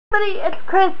Everybody, it's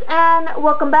Chris and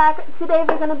welcome back. Today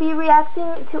we're going to be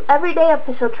reacting to Everday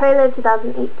official trailer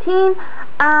 2018.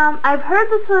 I've heard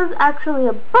this was actually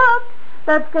a book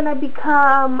that's going to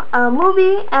become a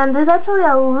movie, and there's actually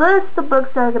a list of books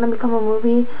that are going to become a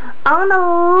movie. I'm going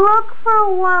to look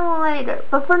for one later,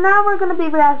 but for now we're going to be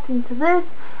reacting to this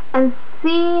and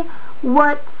see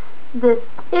what this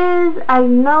is. I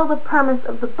know the premise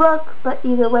of the book, but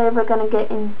either way we're going to get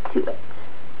into it.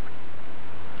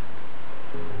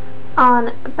 On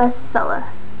bestseller.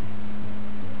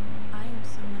 I am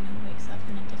someone who wakes up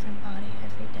in a different body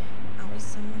every day. Always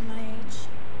someone my age,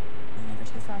 and never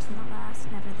too far from the last,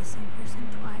 never the same person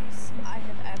twice. I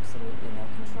have absolutely no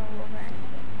control over any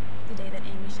of it. The day that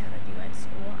Amy shouted at you at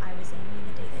school, I was Amy.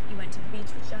 The day that you went to the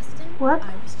beach with Justin, What?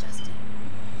 I was Justin.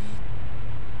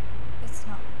 It's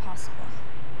not possible.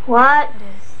 What? It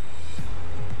is.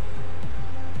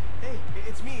 Hey,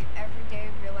 it's me. Every day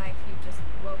of your life, you've just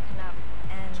woken up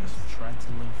and Just tried to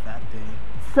live that day.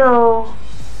 So,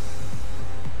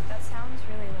 that sounds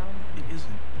really lonely. It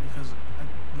isn't, because I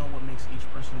know what makes each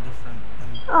person different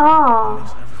and what oh,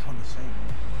 makes everyone the same.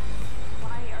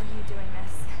 Why are you doing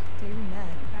this? Day we met,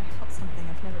 I felt something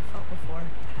I've never felt before,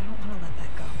 and I don't want to let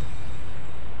that go.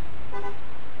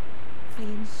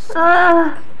 Please.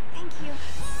 Thank you.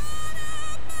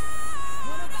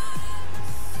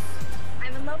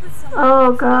 I'm in love with someone.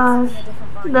 oh who gosh, lives in a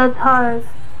different body. that's hard.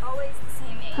 Always the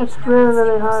same age. That's never really, the same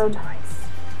really person hard. twice.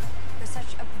 You're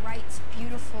such a bright,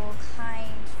 beautiful,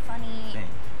 kind, funny Dang.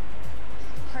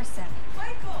 person.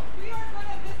 Michael, we are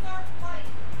gonna miss our flight.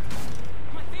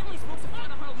 My family's supposed to fly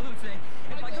to Honolulu today.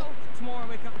 And if I go, tomorrow I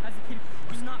wake up as a kid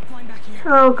who's not flying back here.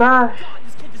 Oh gosh. God,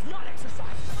 this kid does not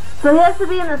exercise. So he has to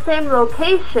be in the same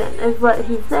location, is what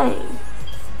he's saying.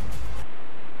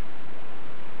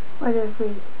 Where did it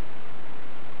read?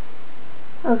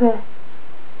 Okay.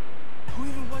 Who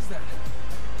even was that?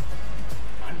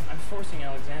 I'm forcing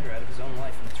Alexander out of his own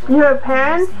life, and it's wrong. Your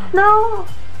parents? No.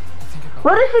 Think about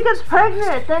What if she gets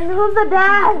pregnant? Then who's the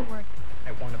dad?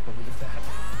 I want to believe that.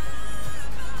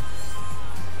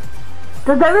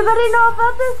 Does everybody know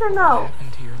about this or what no?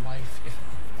 happened to your life if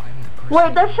I'm the person.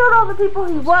 Wait, that showed all the people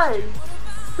he was.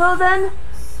 So then,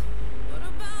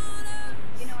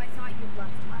 You know, I thought you'd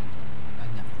left.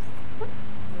 I'd never leave.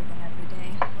 Other than every day.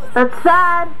 that's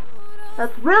sad.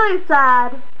 That's really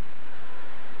sad.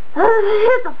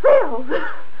 It hit the feels.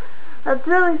 That's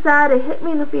really sad. It hit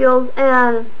me in the feels,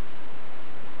 and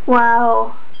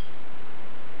wow.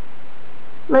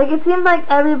 Like, it seems like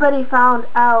everybody found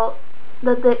out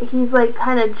that he's like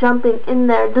kind of jumping in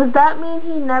there. Does that mean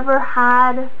he never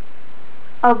had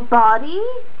a body,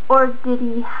 or did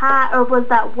he have, or was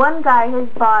that one guy his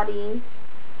body,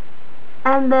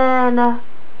 and then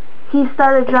he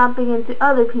started jumping into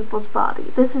other people's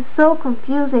bodies? This is so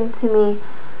confusing to me.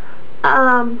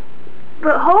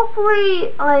 But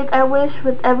hopefully, like, I wish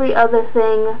with every other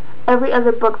thing, every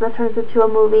other book that turns into a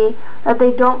movie, that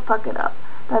they don't fuck it up.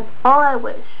 That's all I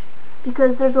wish.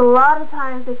 Because there's a lot of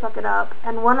times they fuck it up,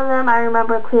 and one of them I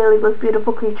remember clearly was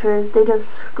Beautiful Creatures. They just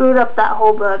screwed up that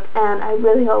whole book, and I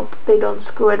really hope they don't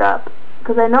screw it up.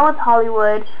 Because I know it's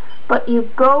Hollywood, but you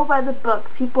go by the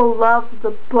book. People love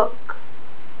the book.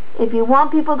 If you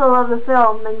want people to love the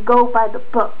film, then go by the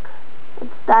book.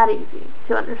 It's that easy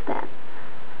to understand.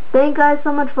 Thank you guys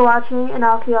so much for watching, and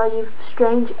I'll see all you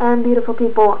strange and beautiful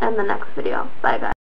people in the next video. Bye guys.